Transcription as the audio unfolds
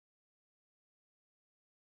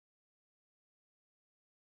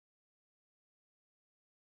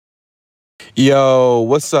Yo,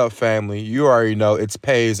 what's up, family? You already know it's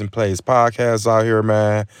Pays and Plays podcast out here,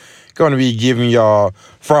 man. Going to be giving y'all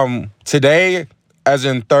from today, as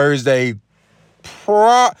in Thursday,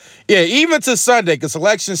 even to Sunday, because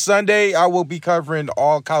Selection Sunday, I will be covering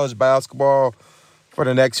all college basketball for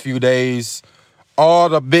the next few days. All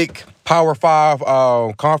the big Power Five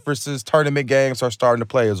conferences, tournament games are starting to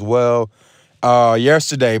play as well.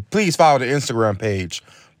 Yesterday, please follow the Instagram page,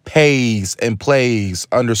 Pays and Plays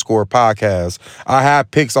underscore podcast. I have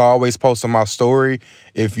pics I always post on my story.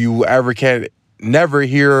 If you ever can never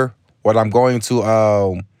hear what I'm going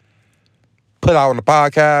to put out on the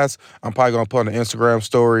podcast, I'm probably gonna put on the Instagram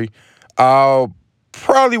story. Uh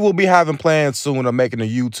Probably will be having plans soon of making a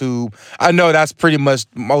YouTube. I know that's pretty much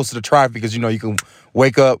most of the traffic because you can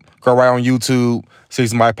wake up, go right on YouTube, see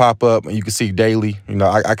somebody pop up, and you can see daily.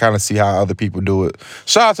 I kind of see how other people do it.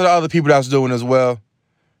 Shout out to the other people that's doing as well.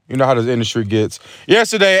 You know how this industry gets.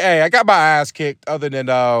 Yesterday, hey, I got my ass kicked other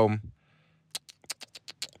than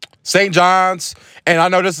St. John's. And I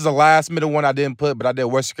know this is the last minute one I didn't put, but I did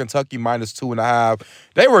Western Kentucky minus 2.5.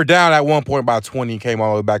 They were down at one point by 20, came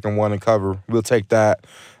all the way back and won and cover. We'll take that.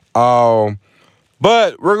 But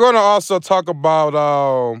we're gonna also talk about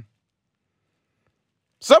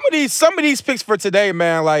some of these picks for today,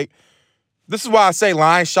 man. Like, this is why I say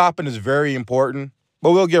line shopping is very important.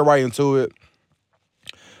 But we'll get right into it.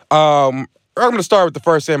 I'm going to start with the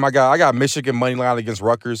first game I got. I got Michigan money line against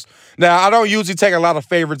Rutgers. Now, I don't usually take a lot of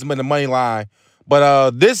favorites in the money line,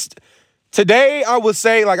 but today I would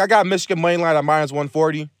say, like, I got Michigan money line at minus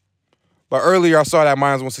 140, but earlier I saw that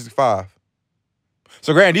minus 165.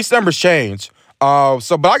 So, granted, these numbers change.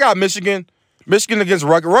 But I got Michigan against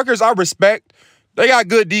Rutgers. Rutgers, I respect. They got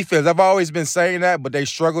good defense. I've always been saying that, but they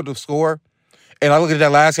struggled to score. And I look at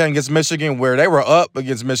that last game against Michigan where they were up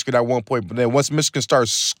against Michigan at one point, but then once Michigan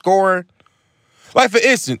starts scoring, like, for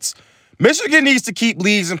instance, Michigan needs to keep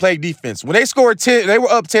leads and play defense. When they scored 10, they were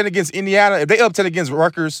up 10 against Indiana. If they up 10 against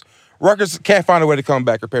Rutgers, Rutgers can't find a way to come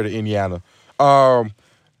back compared to Indiana.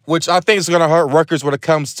 Which I think is going to hurt Rutgers when it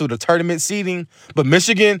comes to the tournament seeding. But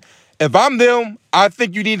Michigan, if I'm them, I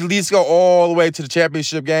think you need to at least go all the way to the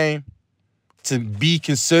championship game to be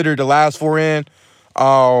considered the last four in.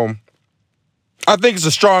 I think it's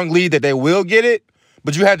a strong lead that they will get it,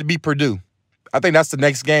 but you had to beat Purdue. I think that's the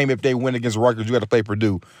next game. If they win against Rutgers, you got to play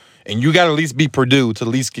Purdue, and you got to at least beat Purdue to at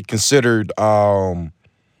least get considered.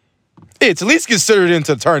 It's at least considered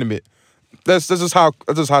into the tournament. This is how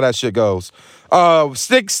that shit goes.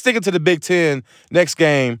 Sticking to the Big Ten. Next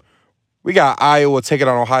game, we got Iowa taking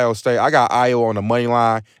on Ohio State. I got Iowa on the money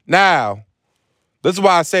line. Now, this is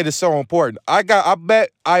why I say this is so important. I bet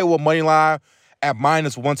Iowa money line at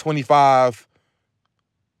minus 125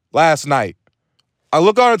 last night. I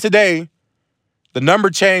look on it today. The number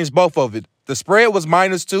changed both of it. The spread was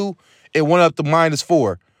minus 2. It went up to minus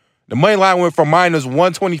 4. The money line went from minus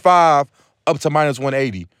 125 up to minus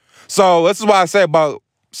 180. So this is why I say about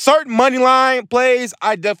certain money line plays,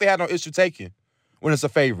 I definitely had no issue taking when it's a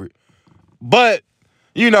favorite. But,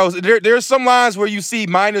 there's some lines where you see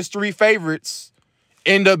minus 3 favorites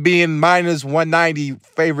end up being minus 190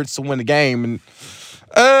 favorites to win the game. And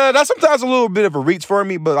that's sometimes a little bit of a reach for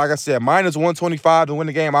me. But like I said, minus 125 to win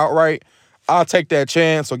the game outright, I'll take that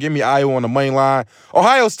chance. So give me Iowa on the money line.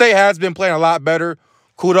 Ohio State has been playing a lot better.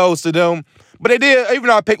 Kudos to them. But they did, even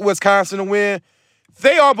though I picked Wisconsin to win,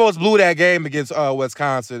 they almost blew that game against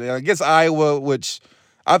Wisconsin. And against Iowa, which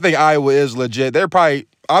I think Iowa is legit.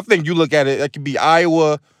 I think you look at it, it could be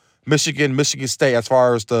Iowa, Michigan, Michigan State as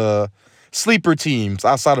far as the sleeper teams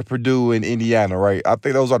outside of Purdue and Indiana, right? I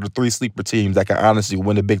think those are the 3 sleeper teams that can honestly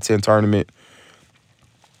win the Big Ten tournament.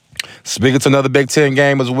 Speaking to another Big Ten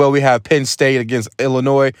game as well, we have Penn State against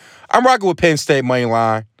Illinois. I'm rocking with Penn State money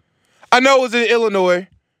line. I know it's in Illinois,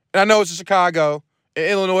 and I know it's in Chicago. And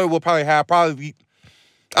Illinois will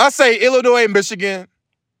I say Illinois, Michigan,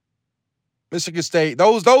 Michigan State.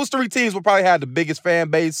 Those 3 teams will probably have the biggest fan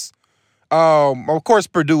base. Of course,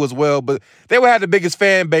 Purdue as well, but they will have the biggest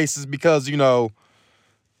fan bases because, Illinois,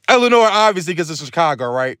 obviously, because it's Chicago,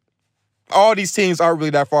 right? All these teams aren't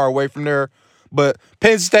really that far away from there. But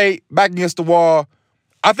Penn State, back against the wall,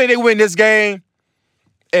 I think they win this game.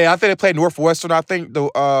 And I think they play Northwestern. I think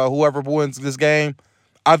whoever wins this game,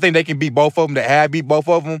 I think they can beat both of them. They have beat both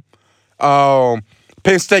of them.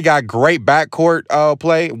 Penn State got great backcourt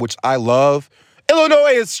play, which I love.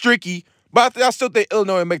 Illinois is streaky, but I still think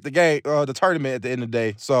Illinois make the game, the tournament at the end of the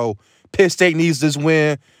day. So Penn State needs this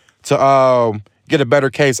win to get a better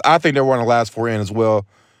case. I think they're one of the last 4 in as well.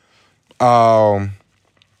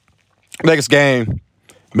 Next game,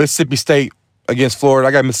 Mississippi State against Florida.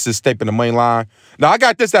 I got Mississippi State in the main line. Now, I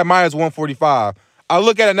got this at minus 145. I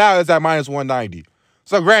look at it now, it's at minus 190.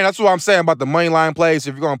 So, granted, that's what I'm saying about the money line plays.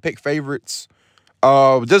 If you're going to pick favorites,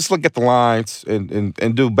 just look at the lines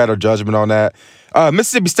and do better judgment on that.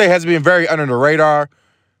 Mississippi State has been very under the radar.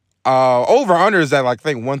 Over-under is at, like, I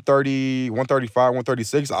think, 130, 135,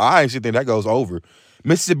 136. I actually think that goes over.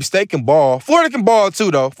 Mississippi State can ball. Florida can ball, too,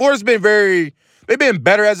 though. Florida's been they've been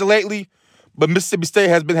better as of lately, but Mississippi State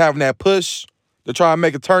has been having that push to try and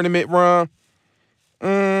make a tournament run.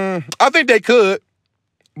 I think they could,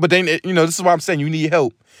 but then, this is why I'm saying you need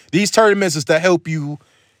help. These tournaments is to help you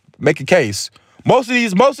make a case. Most of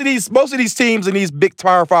these teams in these big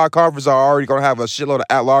Power 5 conferences are already going to have a shitload of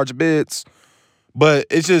at-large bids. But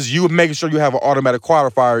it's just you making sure you have an automatic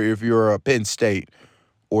qualifier if you're a Penn State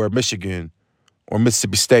or Michigan or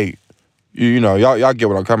Mississippi State. Y'all get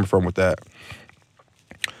what I'm coming from with that.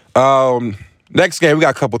 Next game, we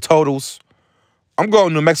got a couple totals. I'm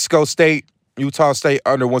going New Mexico State, Utah State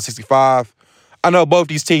under 165. I know both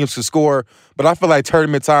these teams can score, but I feel like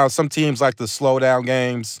tournament time, some teams like to slow down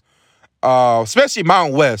games, especially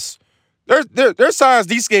Mountain West. There's signs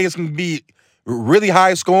these games can be really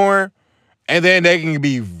high scoring, and then they can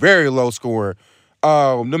be very low scoring.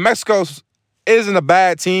 New Mexico isn't a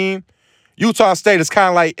bad team. Utah State is kind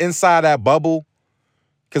of like inside that bubble,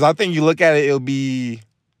 because I think you look at it, it'll be,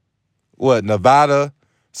 Nevada,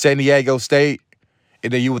 San Diego State,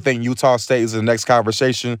 and then you would think Utah State is the next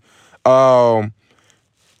conversation. I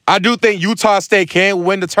do think Utah State can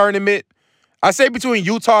win the tournament. I say between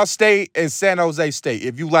Utah State and San Jose State,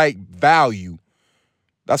 if you like value.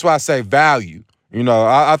 That's why I say value.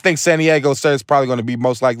 I think San Diego State is probably going to be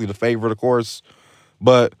most likely the favorite, of course.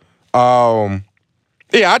 But, I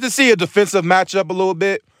just see a defensive matchup a little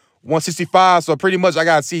bit. 165, so pretty much I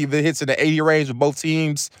got to see if it hits in the 80 range with both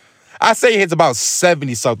teams. I say it hits about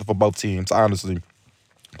 70-something for both teams, honestly.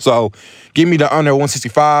 So, give me the under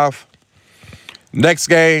 165. Next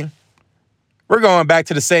game, we're going back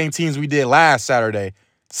to the same teams we did last Saturday.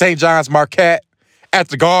 St. John's Marquette at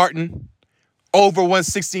the Garden. Over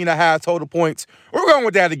 116.5 total points. We're going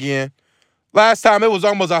with that again. Last time, it was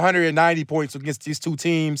almost 190 points against these two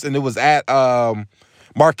teams, and it was at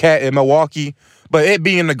Marquette in Milwaukee. But it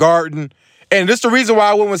being the Garden. And this is the reason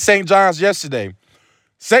why I went with St. John's yesterday.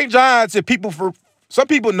 St. John's, some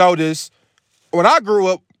people know this, when I grew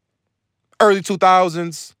up, early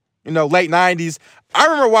 2000s, late 90s, I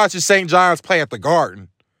remember watching St. John's play at the Garden.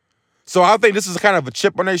 So I think this is kind of a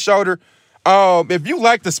chip on their shoulder. If you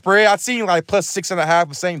like the spread, I've seen like plus 6.5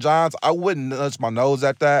 for St. John's. I wouldn't nudge my nose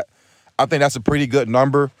at that. I think that's a pretty good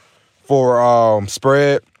number for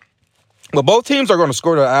spread. But both teams are going to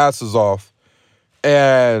score their asses off.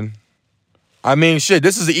 And, this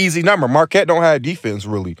is an easy number. Marquette don't have defense,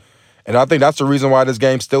 really. And I think that's the reason why this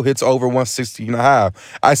game still hits over 116.5.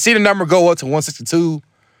 I see the number go up to 162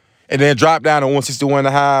 and then drop down to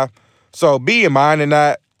 161.5. So be in mind in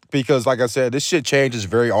that because, like I said, this shit changes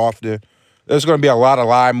very often. There's going to be a lot of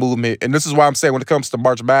line movement. And this is why I'm saying when it comes to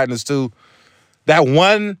March Madness, too, that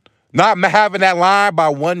one, not having that line by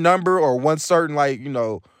one number or one certain,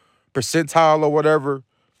 percentile or whatever,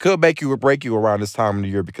 could make you or break you around this time of the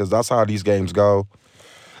year because that's how these games go.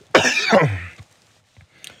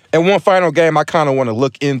 And one final game I kind of want to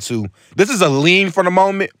look into. This is a lean for the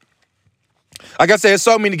moment. Like I said, it's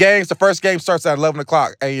so many games. The first game starts at 11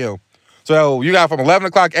 o'clock a.m. So you got from 11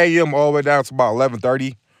 o'clock a.m. all the way down to about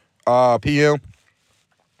 11:30 p.m.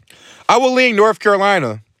 I will lean North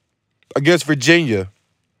Carolina against Virginia.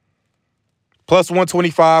 Plus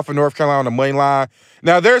 125 for North Carolina on the money line.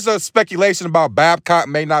 Now, there's a speculation about Babcock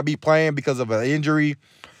may not be playing because of an injury.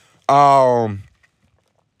 So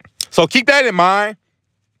keep that in mind.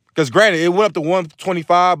 Because granted, it went up to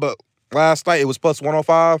 125, but last night it was plus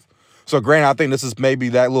 105. So granted, I think this is maybe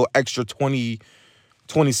that little extra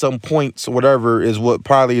 20-some points or whatever is what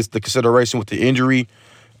probably is the consideration with the injury.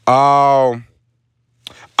 I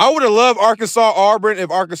would have loved Arkansas-Auburn if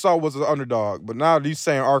Arkansas was an underdog. But now you're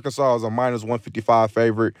saying Arkansas is a minus 155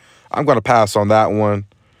 favorite. I'm going to pass on that one.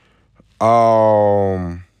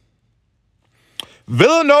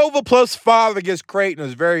 Villanova plus 5 against Creighton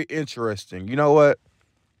is very interesting. You know what?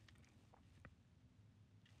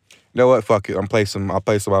 Fuck it. I'll placing my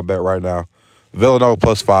bet right now. Villanova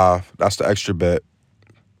plus 5. That's the extra bet.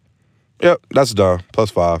 Yep, that's done. Plus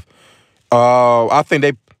 5. I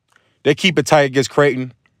think they keep it tight against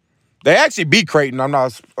Creighton. They actually beat Creighton. I'm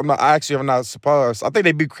not surprised. I think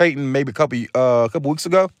they beat Creighton maybe a couple weeks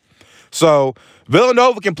ago. So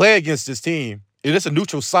Villanova can play against this team. It's a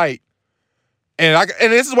neutral site. And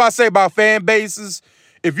this is what I say about fan bases.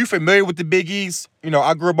 If you're familiar with the Big East,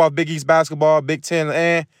 I grew up off Big East basketball, Big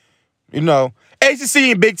Ten, You know, ACC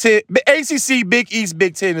and Big Ten, ACC, Big East,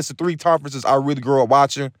 Big Ten is the three conferences I really grew up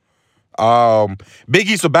watching. Big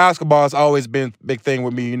East with basketball has always been a big thing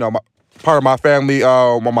with me. You know, part of my family,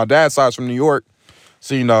 on my dad's side is from New York.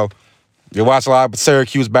 So, you know, you watch a lot of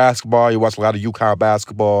Syracuse basketball. You watch a lot of UConn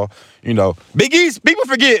basketball. You know, Big East, people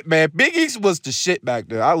forget, man. Big East was the shit back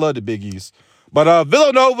then. I love the Big East. But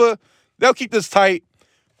Villanova, they'll keep this tight.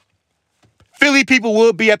 Philly people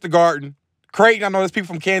will be at the Garden. Creighton, I know there's people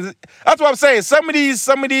from Kansas. That's what I'm saying. Some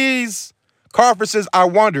of these conferences, I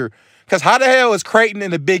wonder. Because how the hell is Creighton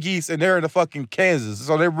in the Big East and they're in the fucking Kansas?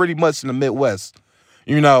 So they're pretty much in the Midwest.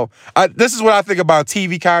 You know, this is what I think about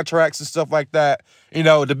TV contracts and stuff like that. You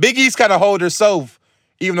know, the Big East kind of hold themselves,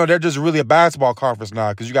 even though they're just really a basketball conference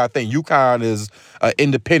now. Because you got to think, UConn is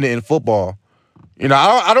independent in football. You know,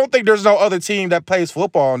 I don't think there's no other team that plays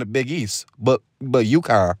football in the Big East but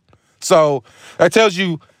UConn. So that tells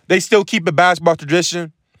you they still keep a basketball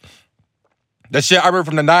tradition. That shit I remember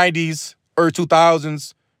from the 90s, early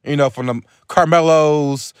 2000s, you know, from the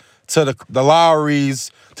Carmelos to the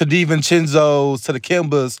Lowrys to the DiVincenzo's to the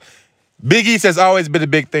Kimbas. Big East has always been a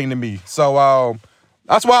big thing to me. So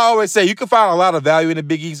that's why I always say you can find a lot of value in the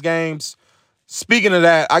Big East games. Speaking of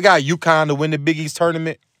that, I got UConn to win the Big East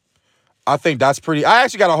tournament. I think that's pretty. I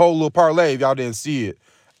actually got a whole little parlay if y'all didn't see it.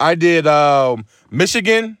 I did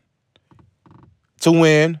Michigan to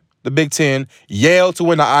win the Big Ten, Yale to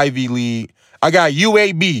win the Ivy League. I got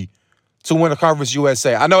UAB to win the Conference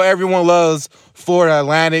USA. I know everyone loves Florida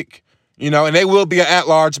Atlantic, you know, and they will be an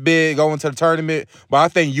at-large bid going to the tournament, but I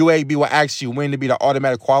think UAB will actually win to be the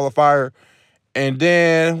automatic qualifier. And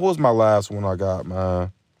then, what was my last one I got,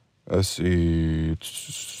 man? Let's see.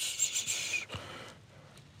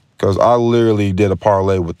 Because I literally did a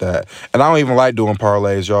parlay with that. And I don't even like doing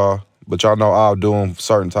parlays, y'all, but y'all know I'll do them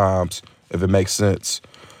certain times if it makes sense.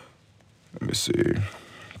 Let me see.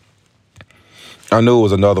 I knew it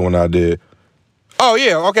was another one I did. Oh,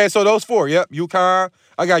 yeah. Okay, so those four. Yep, UConn.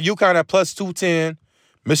 I got UConn at plus 210,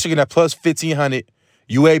 Michigan at plus 1,500,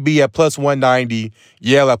 UAB at plus 190,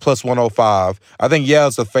 Yale at plus 105. I think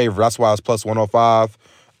Yale's the favorite. That's why it's plus 105.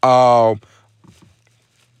 I'll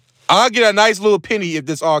get a nice little penny if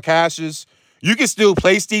this all cashes. You can still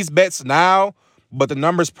place these bets now, but the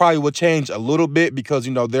numbers probably will change a little bit because,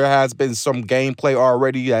 you know, there has been some gameplay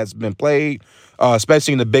already that's been played,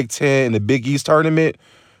 especially in the Big Ten and the Big East tournament.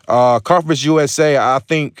 Conference USA, I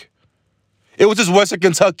think it was just Western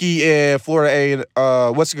Kentucky and Florida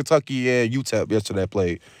A, Western Kentucky and UTEP yesterday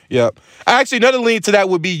played. Yep. Actually, another lean to that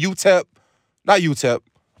would be UTEP, not UTEP,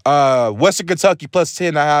 Western Kentucky plus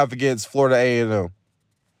 10.5 against Florida A&M.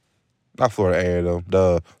 Not Florida A&M,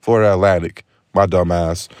 the Florida Atlantic. My dumb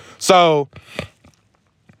ass. So,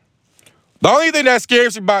 the only thing that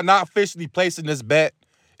scares me about not officially placing this bet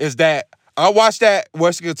is that I watched that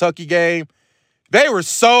Western Kentucky game. They were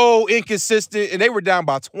so inconsistent, and they were down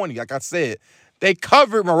by 20, like I said. They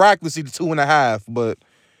covered miraculously the 2.5, but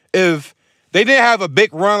if they didn't have a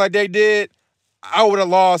big run like they did, I would have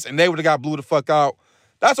lost, and they would have got blew the fuck out.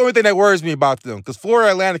 That's the only thing that worries me about them, because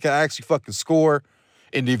Florida Atlantic can actually fucking score.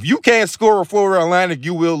 And if you can't score with Florida Atlantic,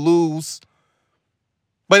 you will lose.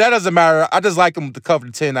 But that doesn't matter. I just like them to cover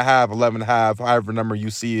the 10.5, 11.5, however number you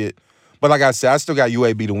see it. But like I said, I still got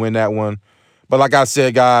UAB to win that one. But like I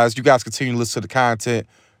said, guys, you guys continue to listen to the content.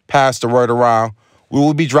 Pass the word around. We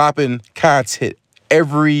will be dropping content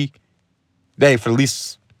every day for at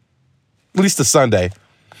least the Sunday.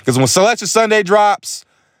 Because when Selection Sunday drops,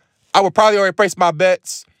 I will probably already place my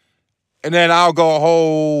bets. And then I'll go a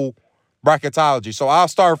whole bracketology. So I'll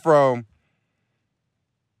start from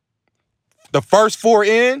the first four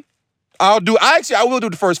in. I will do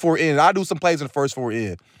the first four in. I'll do some plays in the first four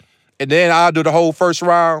in. And then I'll do the whole first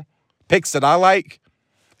round picks that I like.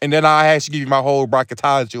 And then I'll actually give you my whole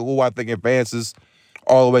bracketology, who I think advances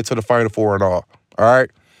all the way to the Final Four and all. All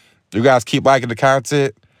right? You guys keep liking the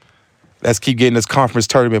content. Let's keep getting this conference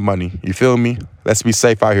tournament money. You feel me? Let's be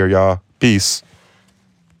safe out here, y'all. Peace.